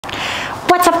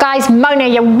What's up guys, Mona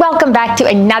here. Welcome back to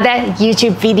another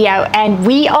YouTube video, and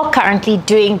we are currently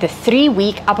doing the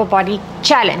 3-week upper body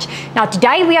challenge. Now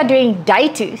today we are doing day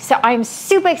 2, so I'm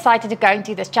super excited to go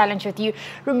into this challenge with you.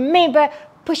 Remember,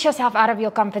 push yourself out of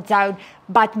your comfort zone,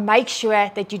 but make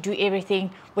sure that you do everything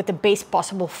with the best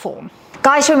possible form.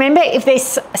 Guys, remember, if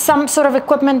there's some sort of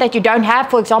equipment that you don't have,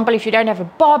 for example, if you don't have a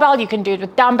barbell, you can do it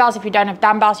with dumbbells. If you don't have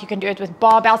dumbbells, you can do it with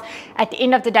barbells. At the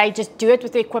end of the day, just do it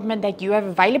with the equipment that you have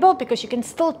available, because you can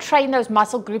still train those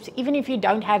muscle groups even if you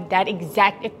don't have that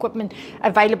exact equipment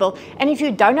available. And if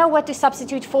you don't know what to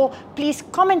substitute for, please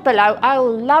comment below.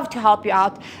 I'll love to help you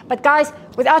out. But guys,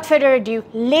 without further ado,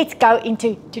 let's go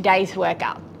into today's workout.